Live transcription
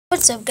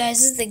What's up, guys?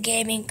 This is the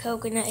Gaming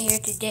Coconut here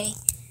today.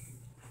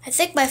 I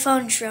think my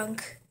phone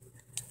shrunk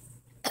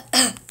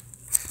because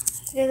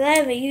I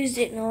haven't used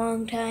it in a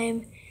long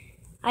time.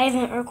 I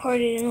haven't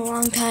recorded in a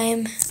long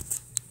time,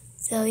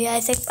 so yeah,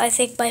 I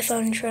think my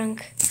phone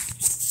shrunk.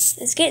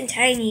 It's getting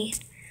tiny,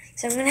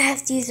 so I'm gonna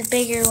have to use a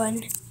bigger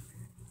one.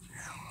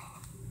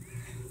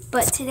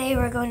 But today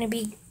we're going to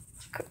be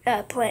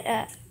I'm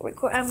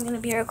going to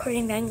be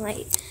recording Dying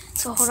Light.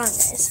 So hold on,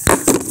 guys.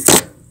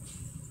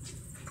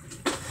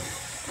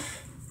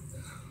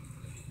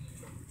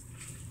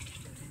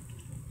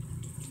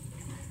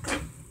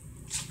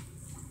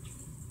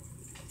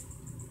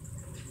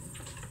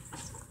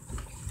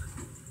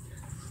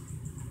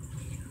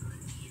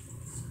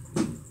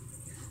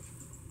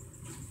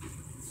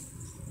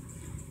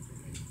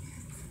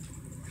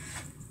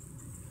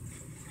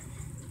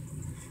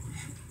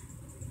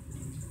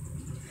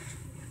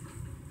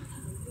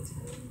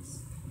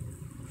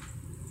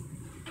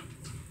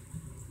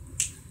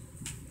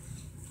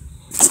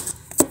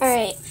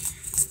 Alright,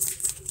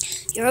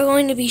 you're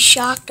going to be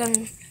shocked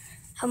on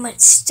how much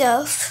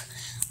stuff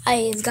I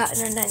have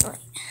gotten on Dying Light.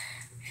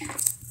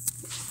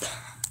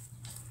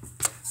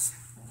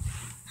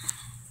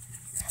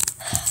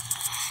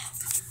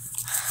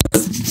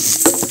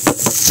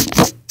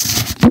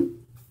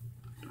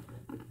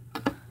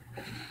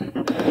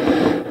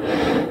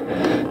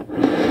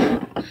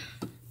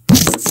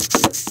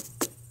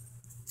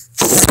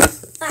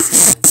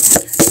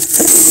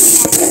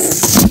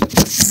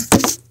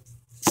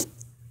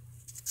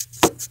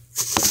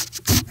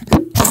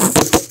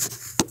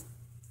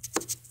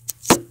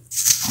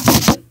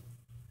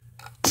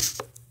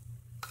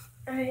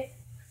 Alright,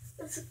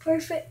 that's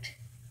perfect.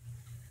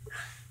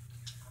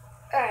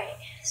 Alright,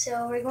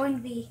 so we're going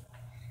to be,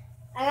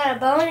 I got a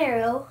bow and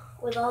arrow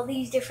with all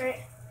these different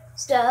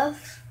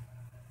stuff.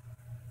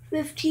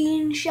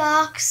 15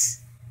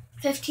 shocks,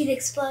 15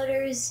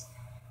 exploders,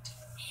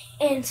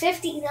 and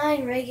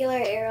 59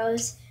 regular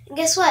arrows. And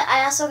guess what?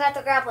 I also got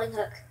the grappling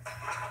hook.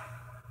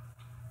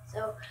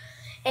 So,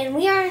 and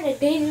we are in a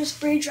dangerous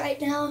bridge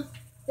right now.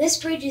 This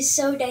bridge is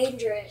so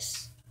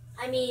dangerous.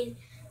 I mean,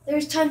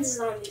 there's tons of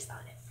zombies on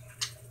it.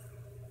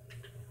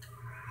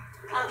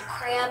 Oh,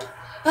 crap.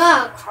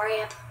 Oh,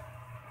 crap.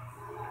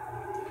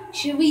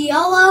 Should we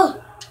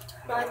YOLO?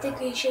 No, I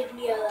think we should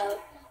YOLO.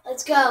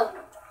 Let's go.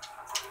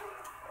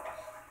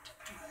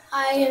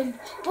 I am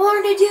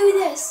born to do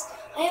this.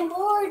 I am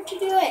born to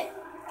do it.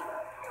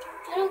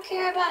 I don't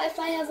care about if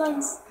I have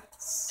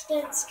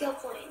unspent skill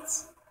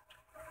points.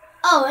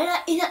 Oh,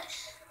 and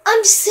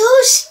I'm so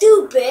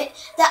stupid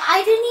that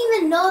I didn't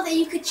even know that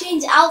you could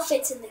change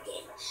outfits in the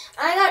game.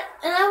 I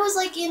was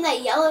like in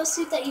that yellow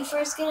suit that you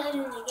first get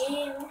in the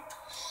game.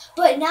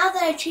 But now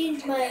that I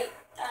changed my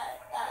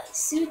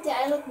suit,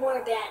 that I look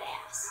more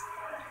badass.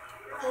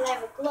 Because I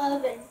have a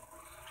glove and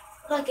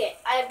look it,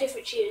 I have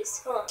different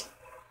shoes. Hold on,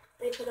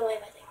 let me put away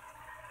my thing.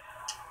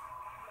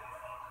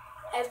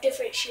 I have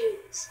different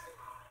shoes.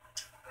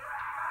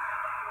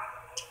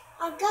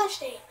 Oh gosh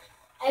dang,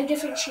 I have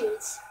different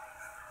shoes.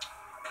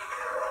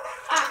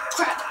 Ah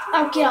crap!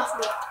 Oh, get off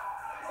me!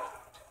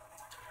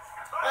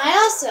 I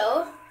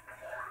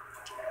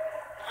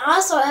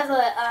also have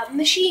a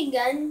machine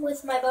gun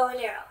with my bow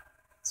and arrow.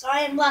 So I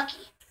am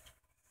lucky.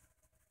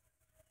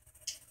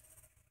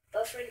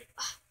 But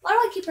why do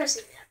I keep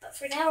pressing that? But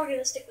for now, we're going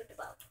to stick with the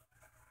bow.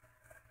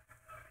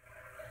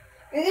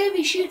 We're going to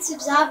be shooting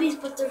some zombies,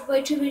 but there's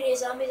way too many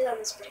zombies on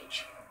this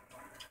bridge.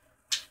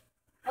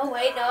 Oh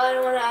wait, no, I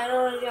don't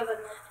want to jump on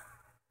that.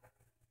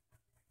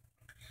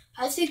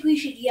 I think we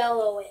should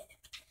YOLO it.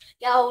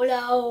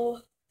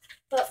 YOLO.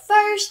 But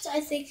first, I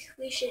think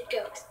we should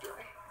go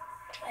explore.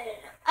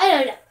 I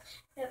don't know.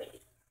 Nobody.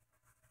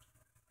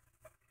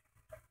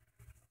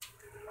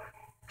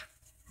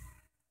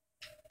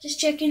 Just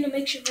checking to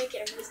make sure my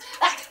camera's.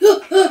 Ah!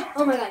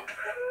 Oh my god.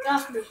 Get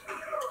off me.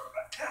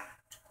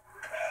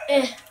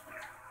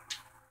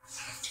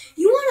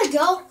 You wanna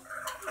go?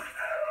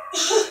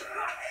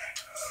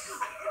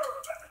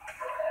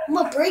 I'm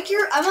gonna break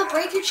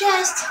your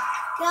chest.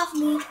 Get off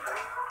me.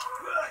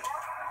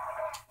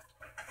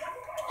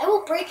 I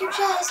will break your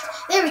chest.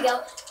 There we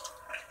go.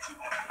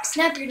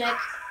 Snap your neck.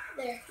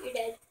 There, you're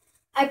dead.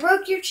 I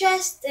broke your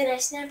chest and I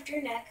snapped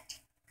your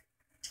neck.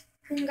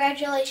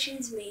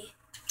 Congratulations, me.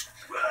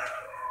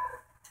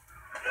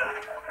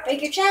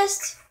 Break your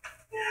chest.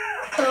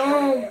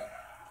 Boom.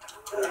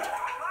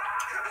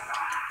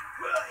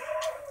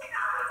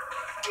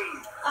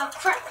 Oh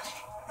crap.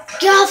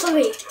 Get off of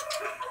me.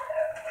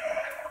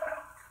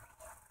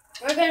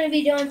 We're going to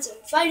be doing some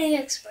fighting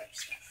expert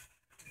stuff.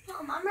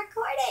 Mom, I'm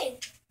recording.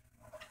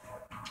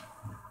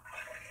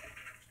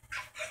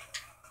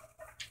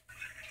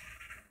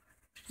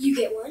 You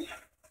get one.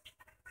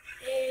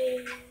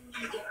 And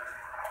you get one.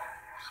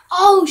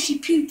 Oh, she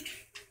puked.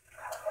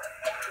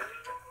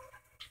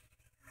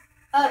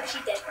 Oh, she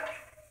did.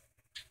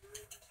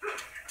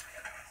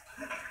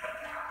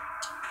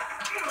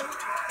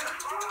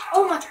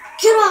 Oh my,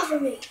 get off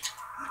of me.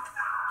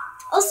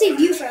 I'll save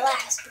you for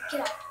last, but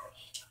get off of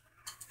me.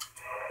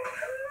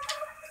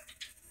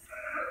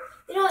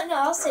 You know what? No,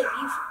 I'll save you for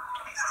last.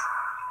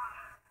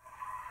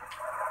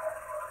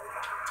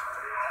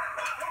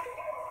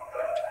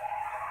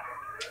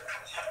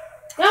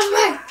 Get off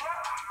me!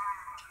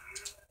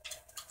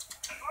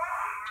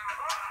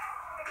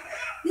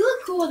 You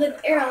look cool with an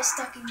arrow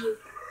stuck in you.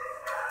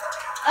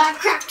 Ah,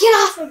 crap! Get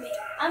off of me!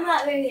 I'm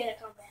not very good at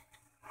combat.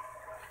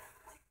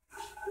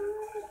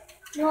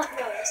 You know what? No,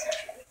 that's not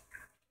true.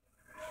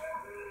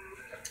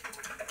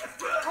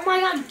 Oh my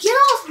god, get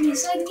off me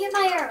so I can get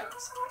my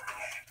arrows.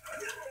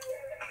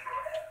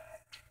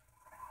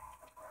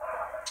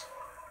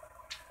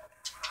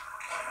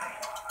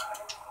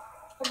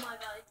 Oh my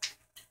god.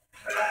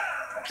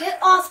 Get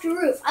off the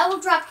roof. I will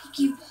drop kick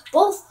you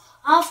both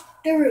off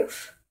the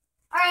roof.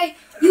 Alright,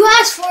 you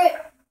asked for it.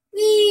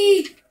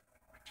 Whee!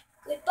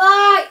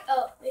 Goodbye.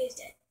 Oh, he's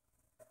dead.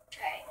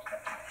 Alright.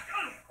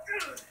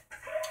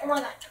 Oh my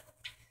god.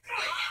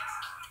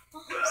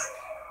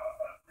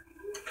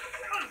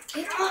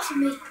 Get off of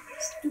me,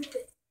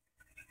 stupid.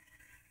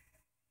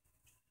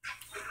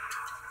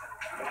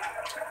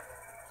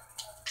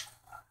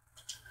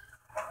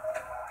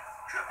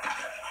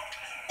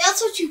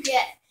 That's what you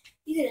get.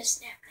 You get a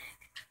snap back.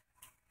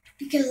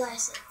 Because I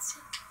said so.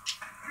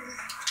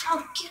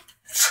 I'll get.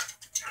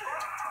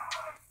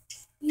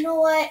 You know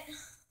what?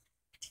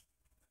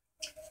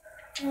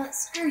 You know what?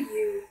 Screw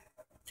you.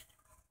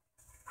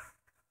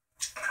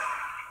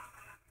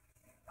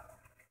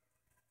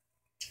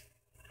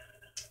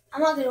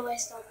 I'm not gonna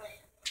waste all my ammo.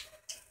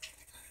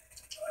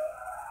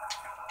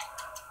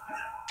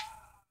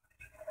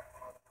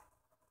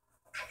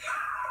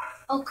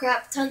 Oh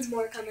crap, tons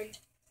more coming.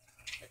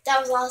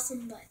 That was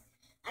awesome, but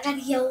I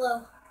got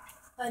yellow.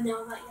 Oh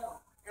no, not yellow.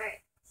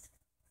 Alright.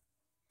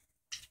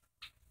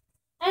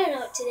 I don't know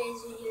what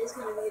today's video is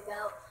gonna be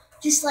about.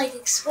 Just like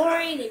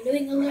exploring and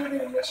doing a little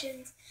bit of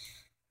missions.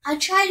 I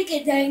tried to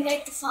get Dying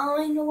Light the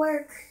Following to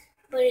work,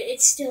 but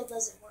it still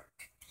doesn't work.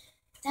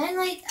 Dying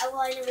Light,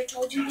 well, I never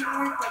told you it didn't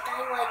work, but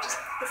Dying Light just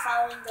the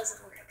Following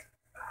doesn't work.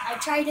 I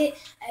tried it.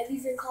 I've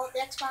even called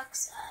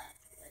Xbox,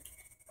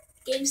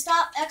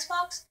 GameStop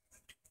Xbox.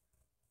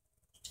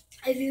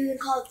 I've even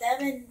called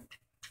them, and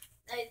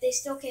they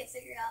still can't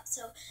figure it out.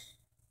 So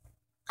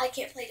I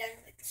can't play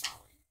Dying Light the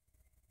Following.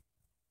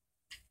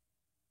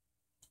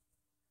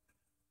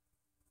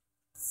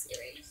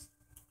 Serious.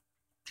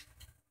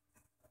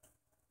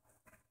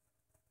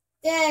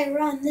 Yay,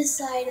 we're on this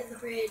side of the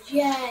bridge.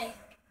 Yay.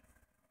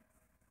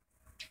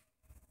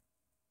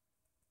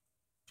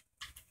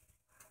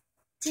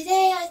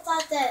 Today I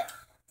thought that,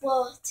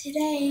 well,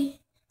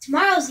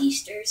 tomorrow's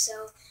Easter,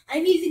 so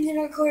I'm even going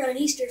to record on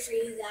Easter for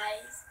you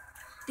guys.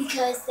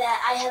 Because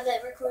that I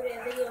haven't recorded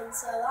a video in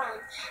so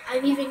long.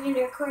 I'm even going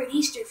to record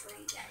Easter for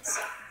you guys.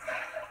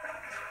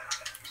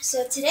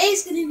 So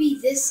today's going to be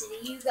this city.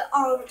 You go,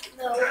 oh,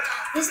 no,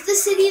 this is the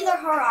city of the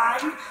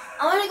Haran.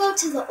 I want to go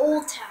to the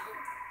old town.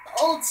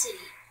 The old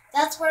city.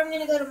 That's where I'm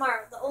going to go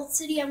tomorrow. The old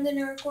city I'm going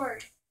to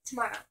record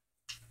tomorrow.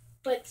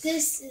 But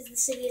this is the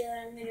city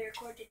that I'm going to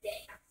record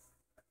today.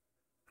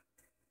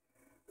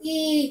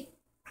 Yee.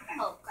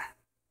 Oh, crap.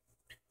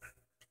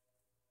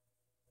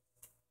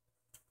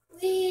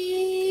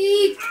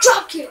 Wee.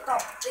 Drop kick. Oh,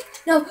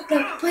 no,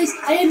 please.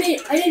 I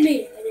didn't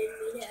mean it.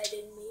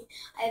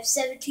 I have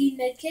 17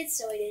 med kits,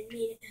 so I didn't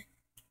mean it.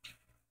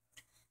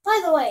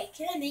 By the way,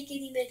 can I make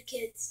any med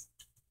kits?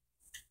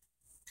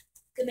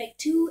 I can make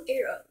 2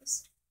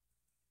 arrows.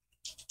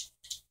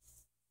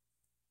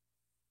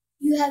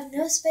 You have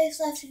no space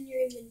left in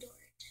your inventory.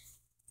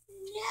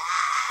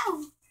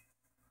 No!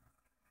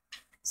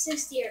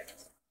 60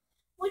 arrows.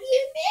 What do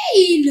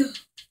you mean?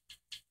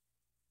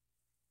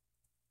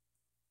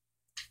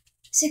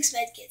 6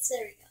 med kits.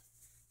 There we go.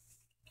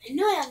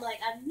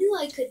 I knew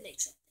I could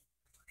make something.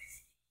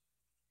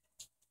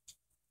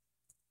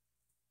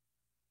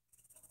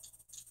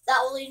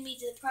 That will lead me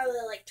to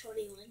probably like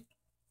 21.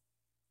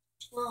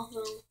 Well,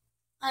 no.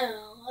 I don't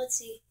know. Let's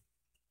see.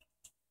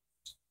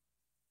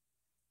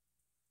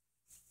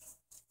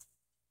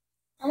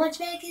 How much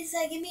med kits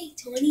does that give me?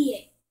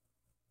 28.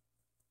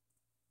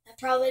 That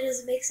probably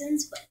doesn't make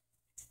sense, but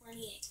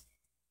 28.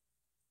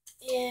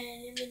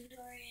 And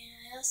inventory,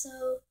 and I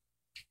also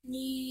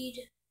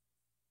need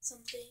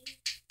something.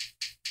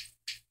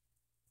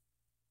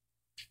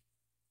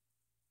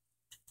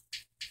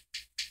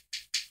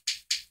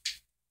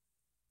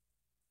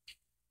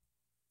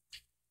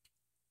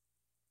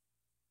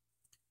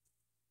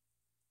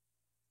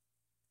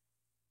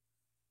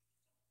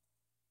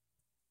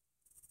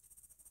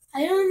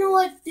 I don't know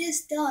what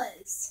this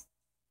does.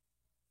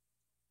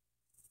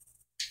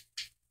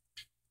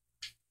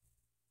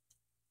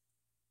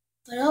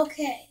 But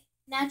okay,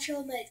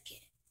 natural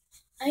medkit.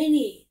 I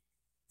need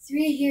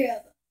 3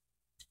 hero.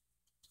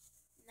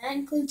 And that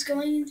includes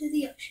going into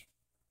the ocean.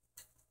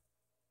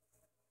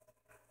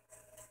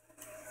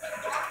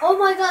 Oh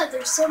my god,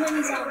 there's so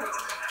many zombies.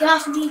 Get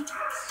off of me.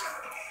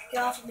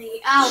 Get off of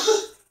me.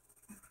 Ow.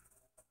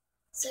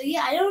 So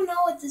yeah, I don't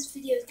know what this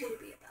video is going to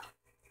be about.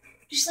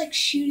 Just like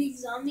shooting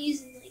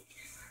zombies and like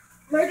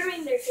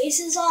murdering their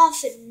faces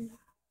off, and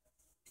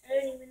I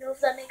don't even know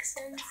if that makes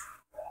sense.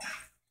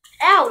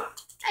 Ow!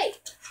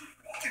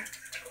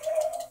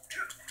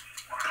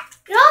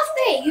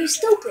 you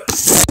stupid.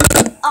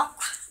 Oh,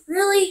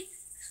 really?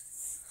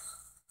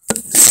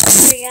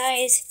 Sorry,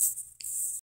 guys.